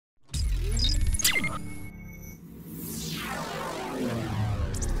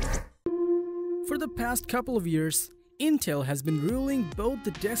the past couple of years, Intel has been ruling both the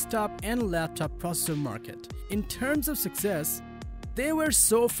desktop and laptop processor market. In terms of success, they were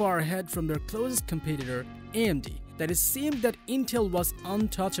so far ahead from their closest competitor, AMD, that it seemed that Intel was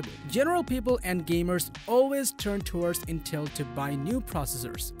untouchable. General people and gamers always turned towards Intel to buy new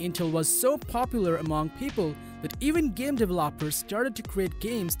processors. Intel was so popular among people that even game developers started to create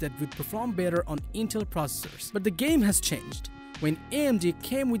games that would perform better on Intel processors. But the game has changed when AMD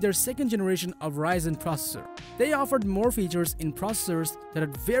came with their second generation of Ryzen processor. They offered more features in processors that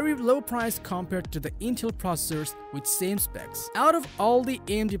are very low price compared to the Intel processors with same specs. Out of all the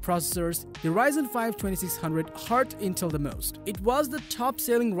AMD processors, the Ryzen 5 2600 hurt Intel the most. It was the top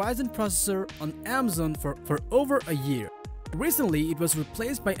selling Ryzen processor on Amazon for over a year. Recently, it was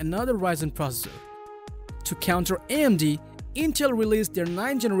replaced by another Ryzen processor. To counter AMD, Intel released their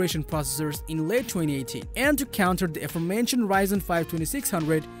 9th generation processors in late 2018, and to counter the aforementioned Ryzen 5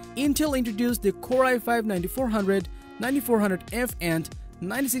 2600, Intel introduced the Core i5-9400, 9400F and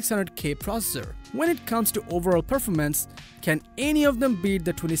 9600K processor. When it comes to overall performance, can any of them beat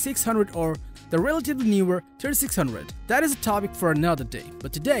the 2600 or the relatively newer 3600? That is a topic for another day,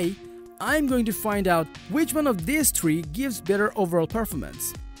 but today, I'm going to find out which one of these three gives better overall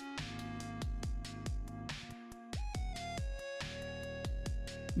performance.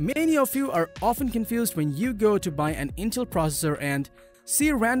 Many of you are often confused when you go to buy an Intel processor and see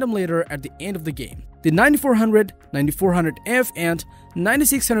a random letter at the end of the game. The 9400, 9400F and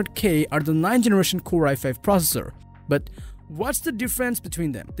 9600K are the 9th generation Core i5 processor. But what's the difference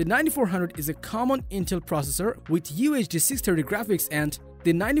between them? The 9400 is a common Intel processor with UHD 630 graphics, and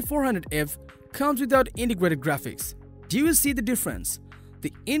the 9400F comes without integrated graphics. Do you see the difference?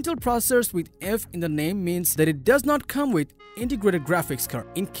 The Intel processors with F in the name means that it does not come with integrated graphics card.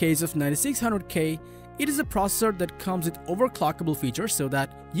 In case of 9600K, it is a processor that comes with overclockable features so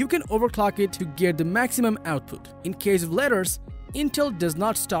that you can overclock it to get the maximum output. In case of letters, Intel does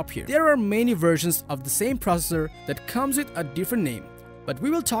not stop here. There are many versions of the same processor that comes with a different name, but we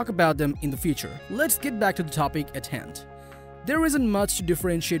will talk about them in the future. Let's get back to the topic at hand. There isn't much to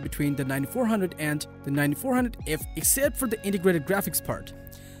differentiate between the 9400 and the 9400F except for the integrated graphics part.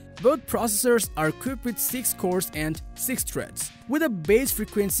 Both processors are equipped with 6 cores and 6 threads, with a base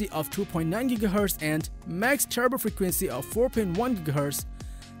frequency of 2.9 GHz and max turbo frequency of 4.1 GHz.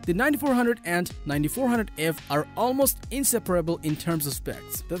 The 9400 and 9400F are almost inseparable in terms of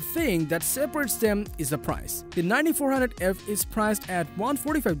specs. The thing that separates them is the price. The 9400F is priced at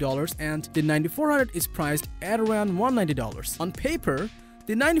 $145 and the 9400 is priced at around $190. On paper,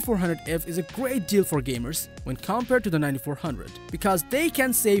 the 9400F is a great deal for gamers when compared to the 9400 because they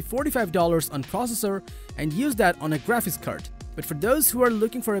can save $45 on processor and use that on a graphics card. But for those who are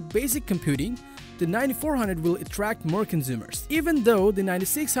looking for a basic computing, the 9400 will attract more consumers. Even though the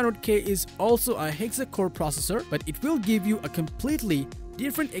 9600K is also a hexa-core processor, but it will give you a completely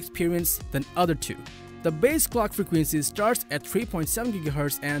different experience than other two. The base clock frequency starts at 3.7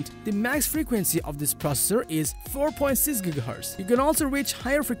 GHz and the max frequency of this processor is 4.6 GHz. You can also reach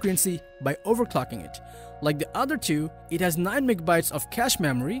higher frequency by overclocking it. Like the other two, it has 9 MB of cache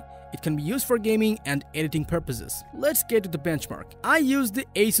memory. It can be used for gaming and editing purposes. Let's get to the benchmark. I use the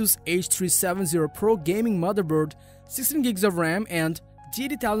Asus H370 Pro gaming motherboard, 16 GB of RAM and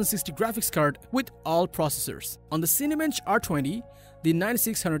GT1060 graphics card with all processors. On the Cinebench R20, the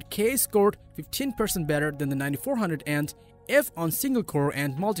 9600K scored 15% better than the 9400 and F on single core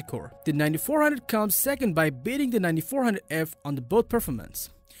and multi-core. The 9400 comes second by beating the 9400F on the both performance.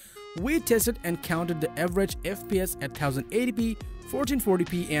 We tested and counted the average FPS at 1080p,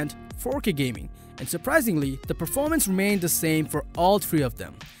 1440p and 4K gaming, and surprisingly, the performance remained the same for all three of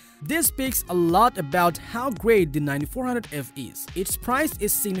them. This speaks a lot about how great the 9400F is. Its price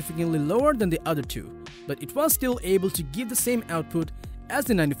is significantly lower than the other two, but it was still able to give the same output as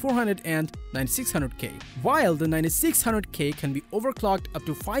the 9400 and 9600K. While the 9600K can be overclocked up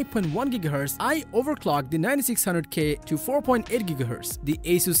to 5.1 GHz, I overclocked the 9600K to 4.8 GHz. The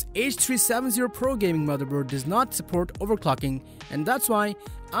Asus H370 Pro gaming motherboard does not support overclocking, and that's why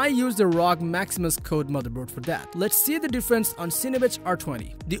I use the ROG Maximus Code motherboard for that. Let's see the difference on Cinebench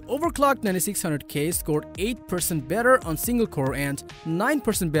R20. The overclocked 9600K scored 8% better on single core and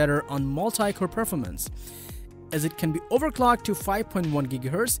 9% better on multi-core performance. As it can be overclocked to 5.1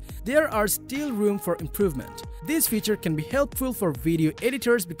 GHz, there are still room for improvement. This feature can be helpful for video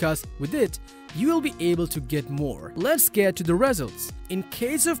editors because with it, you will be able to get more. Let's get to the results. In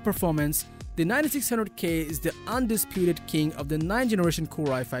case of performance, the 9600K is the undisputed king of the 9th generation Core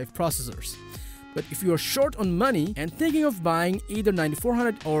i5 processors. But if you are short on money and thinking of buying either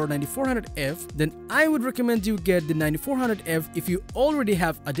 9400 or 9400F, then I would recommend you get the 9400F if you already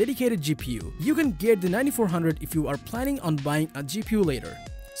have a dedicated GPU. You can get the 9400 if you are planning on buying a GPU later.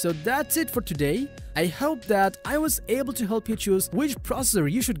 So that's it for today. I hope that I was able to help you choose which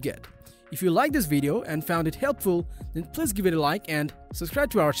processor you should get. If you liked this video and found it helpful, then please give it a like and subscribe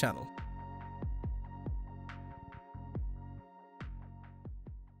to our channel.